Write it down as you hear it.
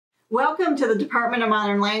Welcome to the Department of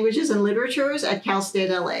Modern Languages and Literatures at Cal State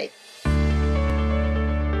LA.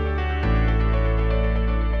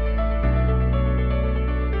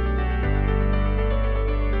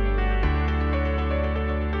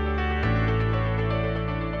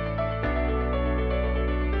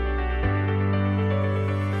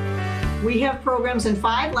 We have programs in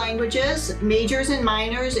 5 languages, majors and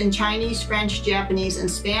minors in Chinese, French, Japanese, and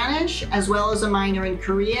Spanish, as well as a minor in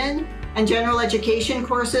Korean, and general education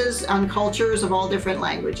courses on cultures of all different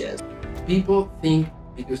languages. People think,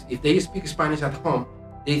 because if they speak Spanish at home,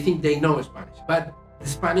 they think they know Spanish, but the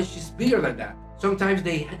Spanish is bigger than that. Sometimes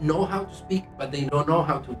they know how to speak, but they don't know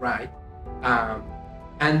how to write.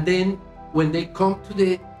 And then when they come to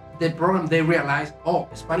the program, they realize, oh,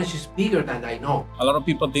 Spanish is bigger than I know. A lot of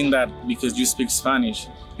people think that because you speak Spanish,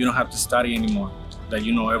 you don't have to study anymore, that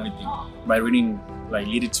you know everything. By reading like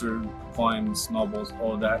literature, poems, novels,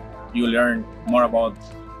 all that, you learn more about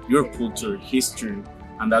your culture, history,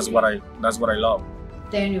 and that's what I love.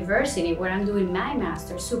 The university where I'm doing my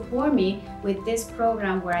master's support me with this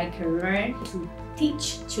program where I can learn to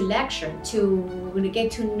teach, to lecture, to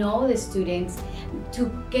get to know the students, to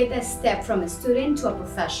get a step from a student to a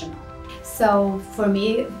professional. So for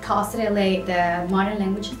me, Cal State LA, the Modern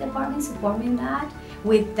Languages Department support me in that.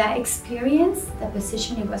 With that experience, the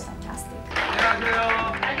positioning was fantastic.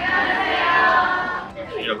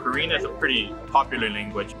 Korean is a pretty popular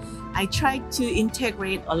language. I try to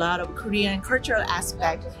integrate a lot of Korean cultural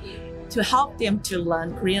aspects to help them to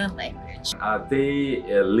learn Korean language. They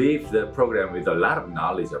leave the program with a lot of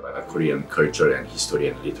knowledge about Korean culture and history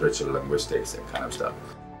and literature, linguistics, and kind of stuff.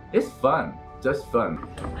 It's fun, just fun.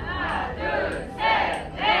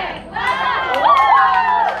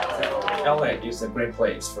 LA is a great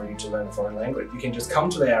place for you to learn a foreign language. You can just come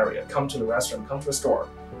to the area, come to the restaurant, come to the store,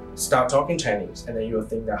 start talking Chinese, and then you'll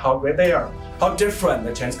think that how great they are, how different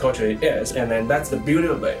the Chinese culture is, and then that's the beauty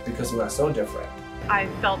of it, because we are so different. I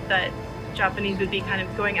felt that Japanese would be kind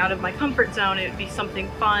of going out of my comfort zone. It would be something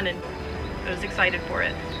fun, and I was excited for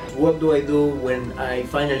it. What do I do when I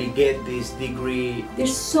finally get this degree?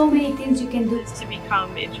 There's so many things you can do. To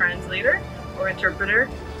become a translator or interpreter.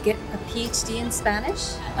 Get a PhD in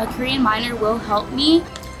Spanish. A Korean minor will help me.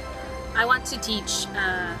 I want to teach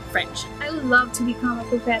French. I would love to become a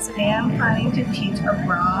professor. I am planning to teach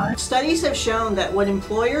abroad. Studies have shown that what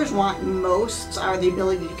employers want most are the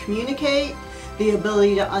ability to communicate, the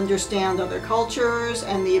ability to understand other cultures,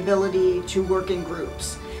 and the ability to work in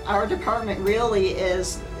groups. Our department really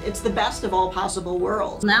it's the best of all possible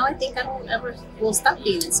worlds. Now I think I don't ever will stop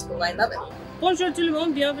being in school. I love it. Bonjour tout le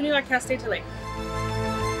monde, bienvenue à Cal State LA.